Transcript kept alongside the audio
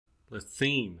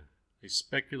Lethean, a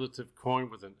speculative coin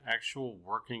with an actual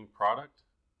working product?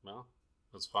 Well,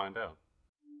 let's find out.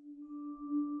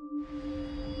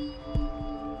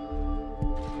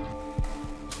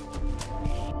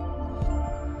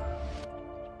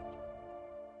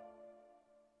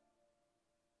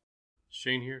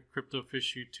 Shane here,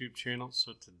 CryptoFish YouTube channel.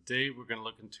 So today we're going to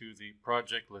look into the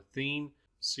project Lethean,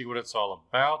 see what it's all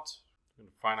about. We're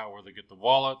going to find out where to get the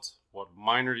wallet, what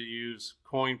miner to use,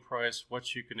 coin price,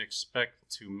 what you can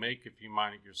expect to make if you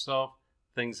mine it yourself,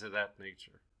 things of that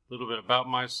nature. A little bit about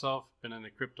myself, been in the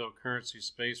cryptocurrency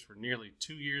space for nearly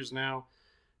 2 years now,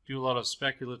 do a lot of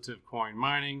speculative coin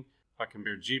mining. I can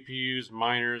build GPUs,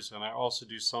 miners, and I also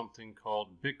do something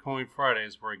called Bitcoin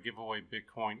Fridays where I give away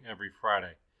Bitcoin every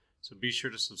Friday. So be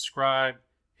sure to subscribe,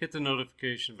 hit the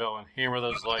notification bell, and hammer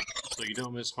those likes so you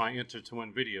don't miss my Enter to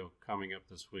Win video coming up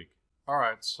this week.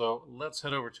 Alright, so let's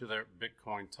head over to their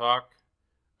Bitcoin talk.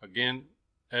 Again,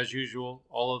 as usual,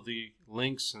 all of the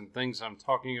links and things I'm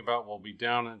talking about will be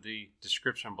down in the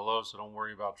description below, so don't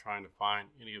worry about trying to find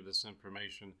any of this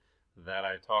information that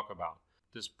I talk about.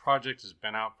 This project has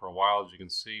been out for a while, as you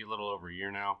can see, a little over a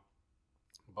year now,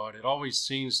 but it always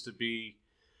seems to be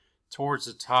towards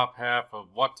the top half of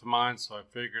what to mine, so I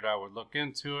figured I would look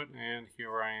into it, and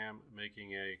here I am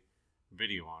making a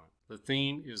video on it.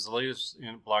 Lethean is the latest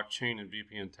in blockchain and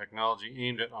VPN technology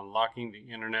aimed at unlocking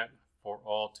the internet for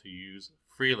all to use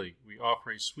freely. We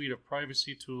offer a suite of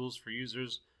privacy tools for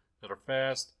users that are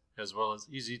fast as well as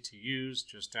easy to use.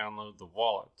 Just download the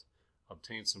wallet,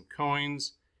 obtain some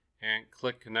coins, and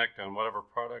click connect on whatever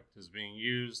product is being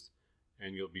used,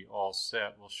 and you'll be all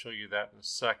set. We'll show you that in a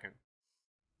second.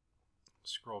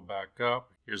 Scroll back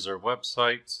up. Here's our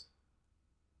website.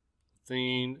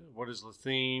 Lethean. What is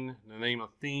Lethean? The name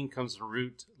Lethean comes from the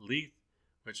root leth,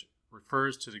 which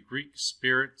refers to the Greek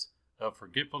spirit of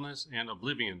forgetfulness and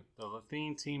oblivion. The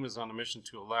Lethean team is on a mission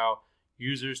to allow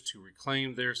users to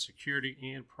reclaim their security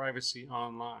and privacy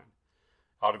online.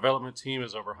 Our development team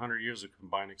has over 100 years of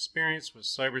combined experience with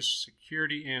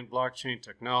cybersecurity and blockchain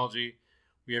technology.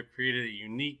 We have created a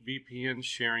unique VPN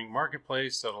sharing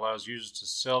marketplace that allows users to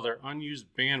sell their unused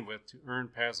bandwidth to earn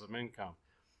passive income.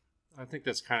 I think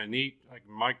that's kind of neat. I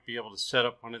might be able to set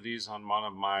up one of these on one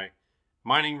of my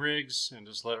mining rigs and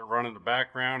just let it run in the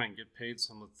background and get paid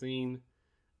some Lethean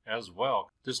as well.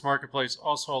 This marketplace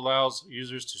also allows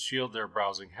users to shield their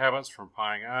browsing habits from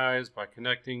prying eyes by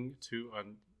connecting to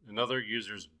another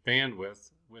user's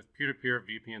bandwidth with peer-to-peer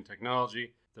VPN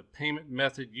technology. The payment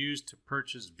method used to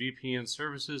purchase VPN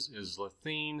services is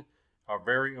Lethean, our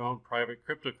very own private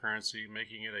cryptocurrency,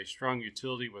 making it a strong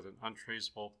utility with an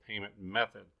untraceable payment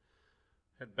method.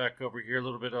 Head back over here, a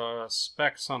little bit of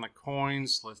specs on the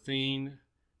coins. Lethean,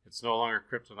 it's no longer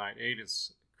Cryptonite 8,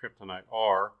 it's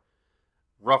CryptonightR.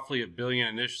 Roughly $1 billion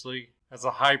initially. That's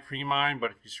a high pre-mine, but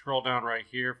if you scroll down right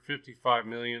here, 55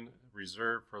 million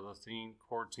reserved for Lethean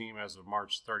core team as of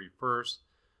March 31st.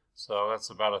 So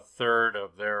that's about a third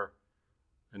of their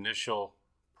initial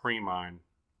pre-mine.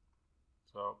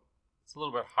 So it's a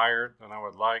little bit higher than I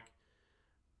would like.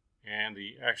 And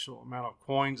the actual amount of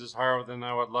coins is higher than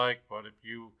I would like. But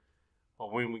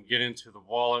when we get into the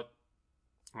wallet,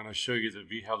 and I show you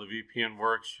how the VPN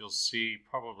works, you'll see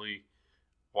probably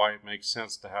why it makes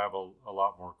sense to have a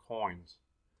lot more coins.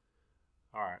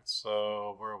 All right,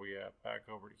 so where are we at? Back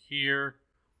over to here.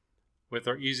 With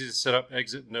our easy to set up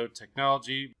exit node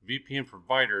technology, VPN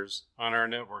providers on our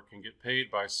network can get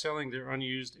paid by selling their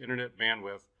unused internet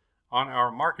bandwidth on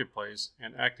our marketplace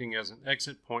and acting as an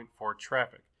exit point for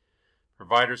traffic.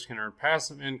 Providers can earn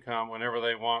passive income whenever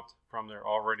they want from their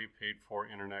already paid for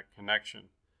internet connection.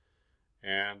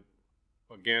 And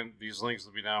again, these links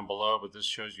will be down below, but this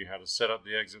shows you how to set up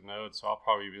the exit node, so I'll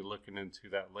probably be looking into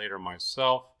that later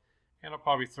myself, and I'll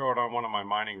probably throw it on one of my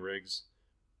mining rigs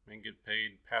and get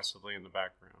paid passively in the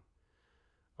background.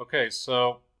 Okay,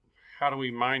 so how do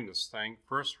we mine this thing?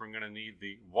 First, we're going to need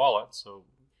the wallet. So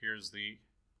here's the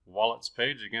wallets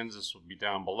page. Again, this will be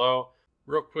down below.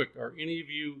 Real quick, are any of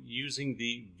you using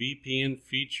the VPN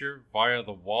feature via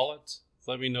the wallet?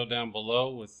 Let me know down below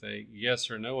with a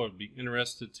yes or no. I'd be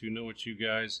interested to know what you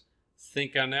guys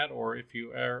think on that, or if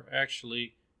you are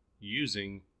actually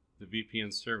using the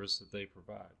VPN service that they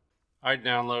provide. I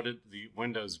downloaded the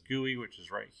Windows GUI, which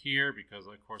is right here, because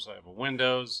of course I have a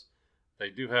Windows.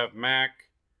 They do have Mac,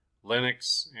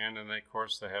 Linux, and then of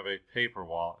course they have a paper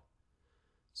wallet.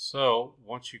 So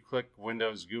once you click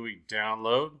Windows GUI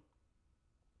download,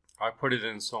 I put it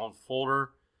in its own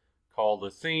folder called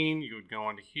Lethean. You would go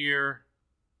into here,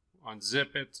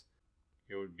 unzip it.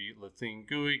 It would be Lethean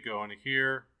GUI, go into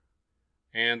here,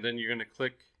 and then you're going to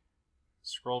click,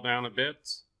 scroll down a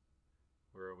bit.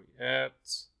 Where are we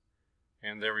at?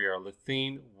 And there we are,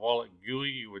 Lethean Wallet GUI.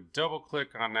 You would double click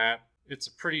on that. It's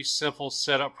a pretty simple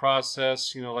setup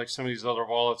process. You know, like some of these other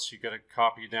wallets, you got to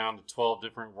copy down to 12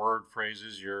 different word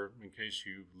phrases. In case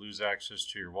you lose access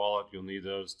to your wallet, you'll need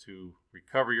those to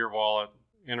recover your wallet,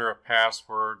 enter a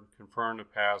password, confirm the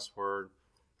password,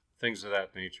 things of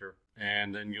that nature.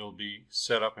 And then you'll be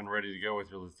set up and ready to go with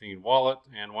your Lethean wallet.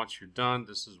 And once you're done,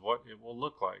 this is what it will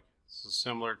look like. This is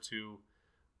similar to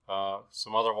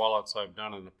some other wallets I've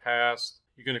done in the past.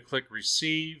 You're going to click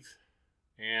receive,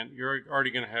 and you're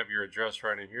already going to have your address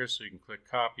right in here, so you can click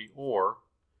copy, or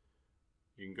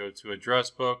you can go to address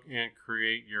book and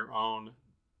create your own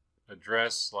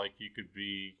address. Like you could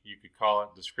call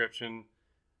it description,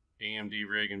 AMD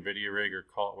rig, Nvidia rig, or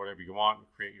call it whatever you want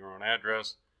and create your own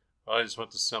address. But I just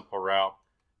went the simple route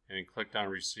and clicked on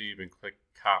receive and click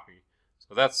copy.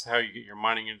 So that's how you get your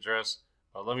mining address.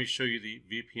 Let me show you the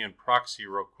VPN proxy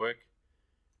real quick.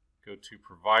 Go to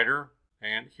provider,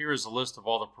 and here is a list of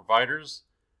all the providers.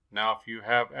 Now, if you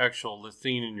have actual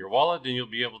Lethean in your wallet, then you'll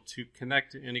be able to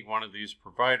connect to any one of these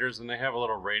providers, and they have a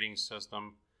little rating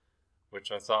system,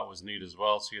 which I thought was neat as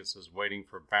well. See, it says waiting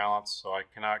for balance, so I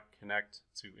cannot connect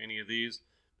to any of these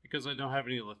because I don't have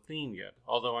any Lethean yet,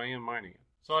 although I am mining it.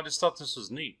 So I just thought this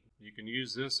was neat. You can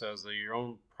use this as your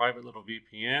own private little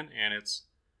VPN, and it's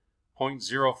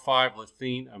 0.05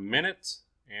 Lethean a minute.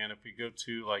 And if we go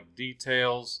to like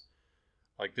details,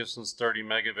 like this one's 30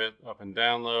 megabit up and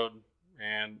download,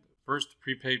 and first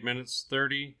prepaid minutes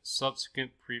 30,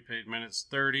 subsequent prepaid minutes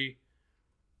 30.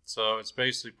 So it's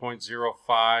basically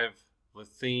 0.05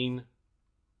 Lethean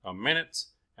a minute,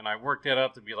 and I worked that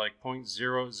out to be like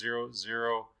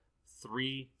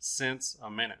 0.0003 cents a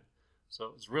minute.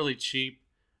 So it's really cheap.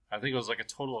 I think it was like a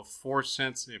total of 4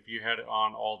 cents if you had it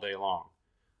on all day long.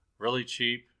 Really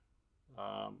cheap.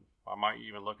 I might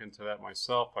even look into that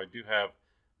myself. I do have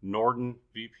Norton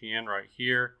VPN right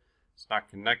here. It's not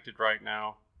connected right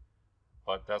now,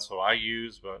 but that's what I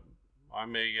use. But I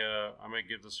may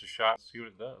give this a shot and see what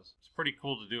it does. It's pretty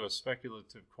cool to do a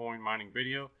speculative coin mining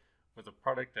video with a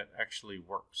product that actually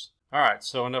works. All right,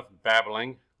 so enough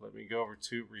babbling. Let me go over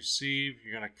to receive.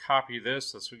 You're going to copy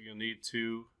this. That's what you'll need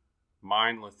to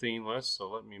mine Lethean list. So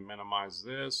let me minimize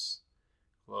this.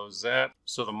 Close that.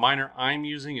 So the miner I'm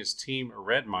using is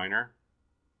teamredminer.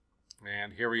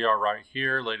 And here we are right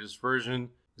here, latest version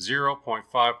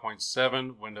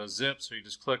 0.5.7 Windows Zip. So you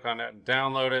just click on that and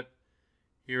download it.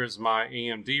 Here is my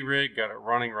AMD rig, got it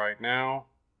running right now.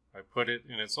 I put it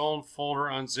in its own folder,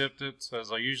 unzipped it,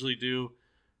 as I usually do.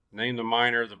 Name the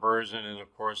miner, the version, and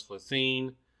of course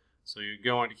Lethean. So you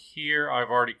go into here.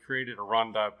 I've already created a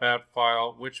run.bat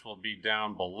file, which will be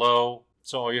down below.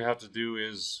 So all you have to do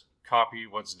is copy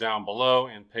what's down below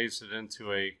and paste it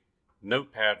into a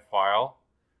notepad file.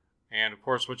 And of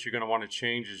course, what you're going to want to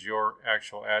change is your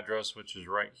actual address, which is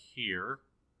right here.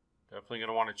 Definitely going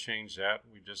to want to change that.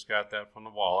 We just got that from the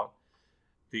wallet.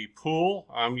 The pool,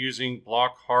 I'm using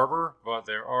Block Harbor, but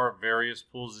there are various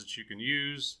pools that you can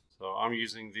use. So I'm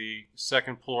using the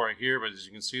second pool right here, but as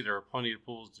you can see, there are plenty of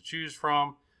pools to choose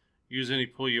from. Use any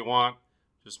pool you want.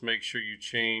 Just make sure you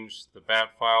change the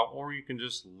bat file, or you can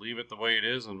just leave it the way it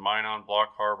is and mine on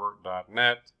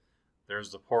blockharbor.net.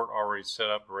 There's the port already set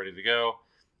up, ready to go.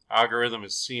 Algorythm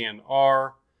is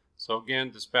CNR. So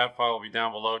again, this bat file will be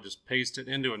down below. Just paste it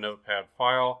into a notepad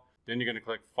file. Then you're going to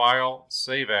click File,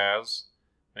 Save As.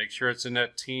 Make sure it's in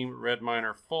that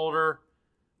teamredminer folder.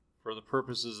 For the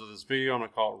purposes of this video, I'm going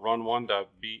to call it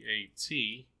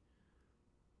run1.bat.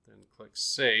 Then click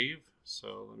Save.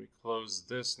 So let me close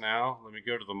this now. Let me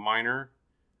go to the miner.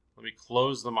 Let me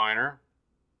close the miner.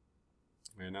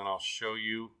 And then I'll show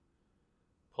you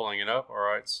pulling it up. All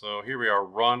right, so here we are,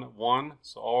 run1.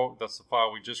 So that's the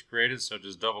file we just created, so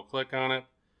just double click on it.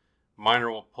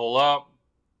 Miner will pull up,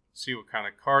 see what kind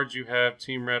of cards you have.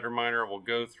 teamredminer will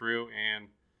go through and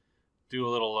do a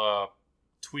little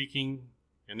tweaking,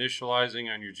 initializing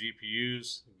on your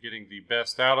GPUs, getting the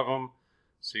best out of them.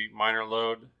 See, miner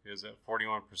load is at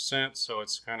 41%, so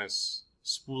it's kind of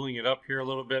spooling it up here a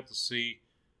little bit to see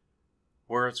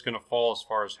where it's going to fall as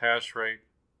far as hash rate.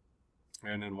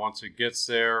 And then once it gets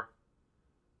there,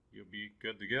 you'll be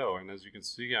good to go. And as you can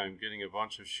see, I'm getting a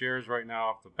bunch of shares right now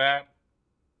off the bat.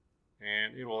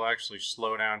 And it will actually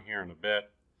slow down here in a bit.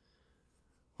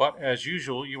 But as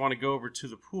usual, you want to go over to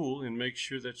the pool and make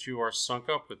sure that you are sunk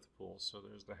up with the pool. So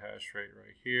there's the hash rate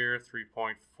right here,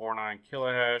 3.49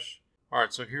 kilohash. All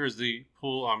right, so here's the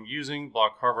pool I'm using,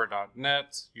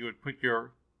 blockharbor.net. You would put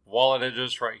your wallet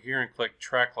address right here and click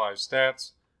Track Live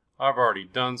Stats. I've already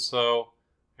done so,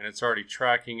 and it's already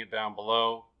tracking it down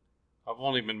below. I've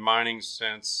only been mining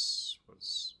since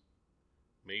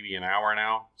maybe an hour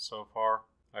now so far.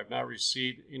 I've not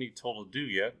received any total due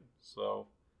yet, so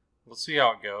let's see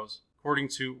how it goes. According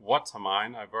to what to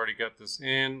mine, I've already got this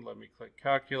in. Let me click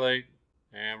calculate,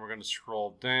 and we're going to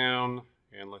scroll down,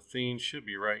 and Lethean should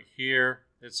be right here.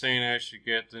 It's saying I should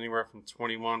get anywhere from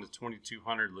 21 to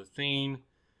 2200 Lethean,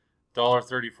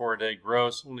 $1.34 a day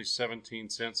gross, only 17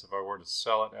 cents if I were to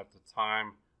sell it at the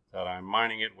time that I'm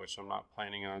mining it, which I'm not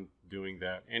planning on doing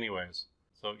that anyways.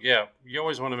 So yeah, you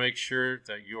always want to make sure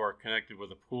that you are connected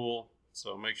with a pool.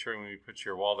 So make sure when you put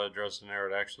your wallet address in there,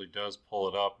 it actually does pull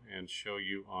it up and show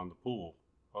you on the pool.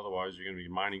 Otherwise, you're going to be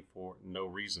mining for no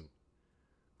reason.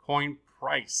 Coin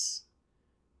price.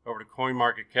 Over to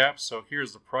CoinMarketCap. So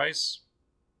here's the price,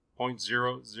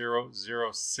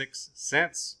 0.0006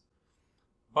 cents.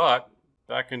 But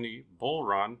back in the bull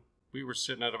run, we were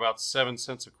sitting at about 7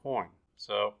 cents a coin.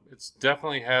 So it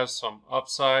definitely has some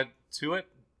upside to it.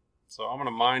 So I'm going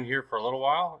to mine here for a little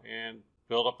while and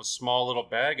build up a small little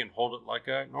bag and hold it like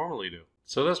I normally do.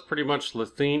 So that's pretty much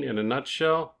Lethean in a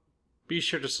nutshell. Be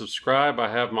sure to subscribe. I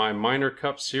have my Miner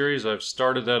Cup series. I've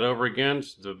started that over again.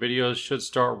 The videos should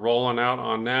start rolling out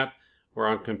on that, where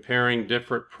I'm comparing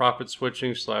different profit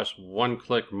switching /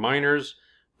 one-click miners.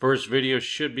 First video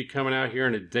should be coming out here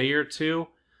in a day or two.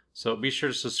 So be sure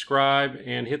to subscribe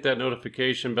and hit that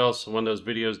notification bell so when those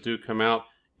videos do come out,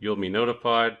 you'll be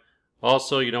notified.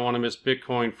 Also, you don't want to miss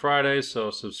Bitcoin Friday,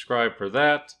 so subscribe for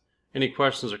that. Any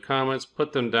questions or comments,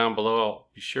 put them down below. I'll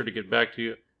be sure to get back to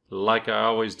you like I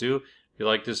always do. If you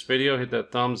like this video, hit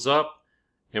that thumbs up.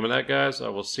 And with that, guys, I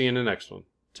will see you in the next one.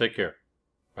 Take care.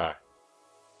 Bye.